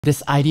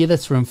This idea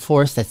that's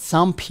reinforced that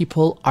some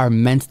people are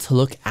meant to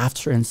look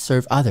after and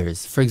serve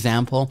others. For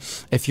example,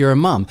 if you're a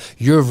mom,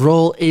 your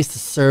role is to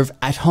serve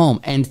at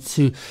home and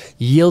to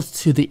yield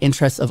to the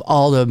interests of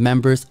all the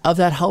members of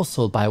that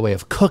household by way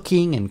of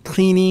cooking and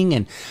cleaning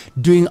and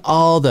doing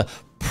all the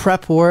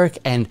prep work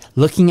and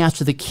looking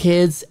after the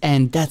kids,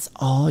 and that's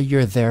all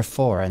you're there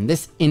for. And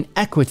this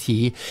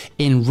inequity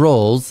in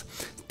roles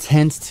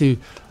tends to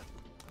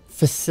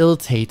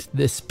facilitate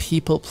this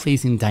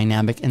people-pleasing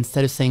dynamic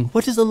instead of saying,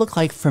 what does it look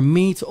like for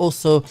me to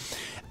also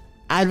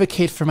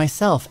advocate for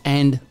myself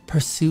and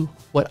pursue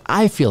what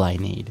I feel I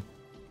need?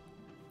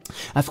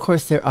 Of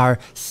course, there are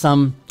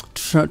some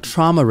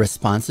trauma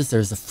responses.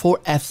 There's the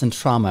 4 F's in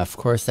trauma, of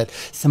course, that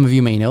some of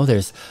you may know.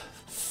 There's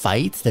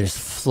fight, there's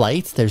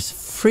flight, there's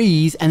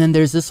freeze, and then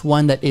there's this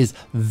one that is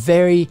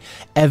very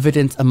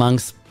evident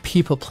amongst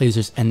people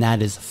pleasers, and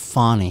that is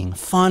fawning.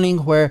 Fawning,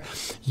 where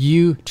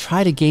you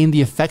try to gain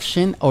the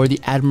affection or the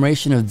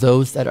admiration of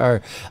those that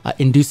are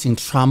inducing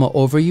trauma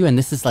over you. And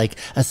this is like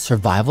a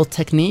survival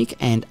technique.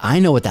 And I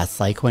know what that's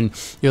like when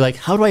you're like,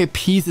 how do I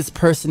appease this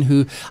person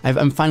who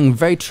I'm finding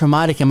very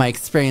traumatic in my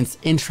experience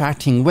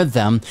interacting with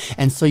them?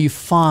 And so you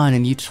fawn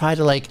and you try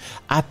to like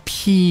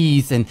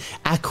appease and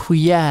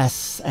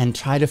acquiesce and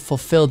try to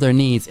fulfill their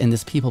needs in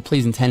this people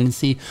pleasing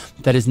tendency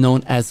that is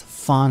known as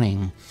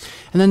fawning.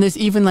 And then there's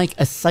even like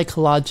a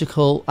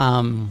psychological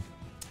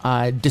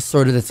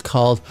disorder that's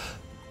called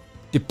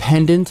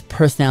dependent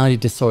personality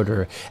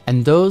disorder.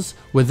 And those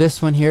with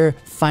this one here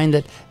find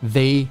that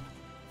they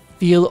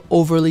feel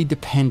overly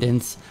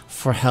dependent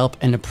for help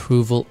and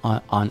approval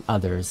on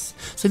others.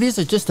 So these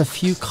are just a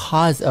few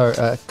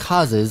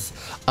causes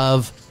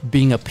of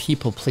being a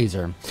people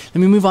pleaser. Let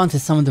me move on to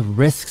some of the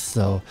risks,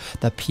 though,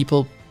 that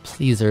people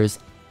pleasers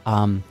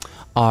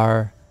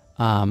are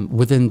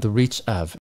within the reach of.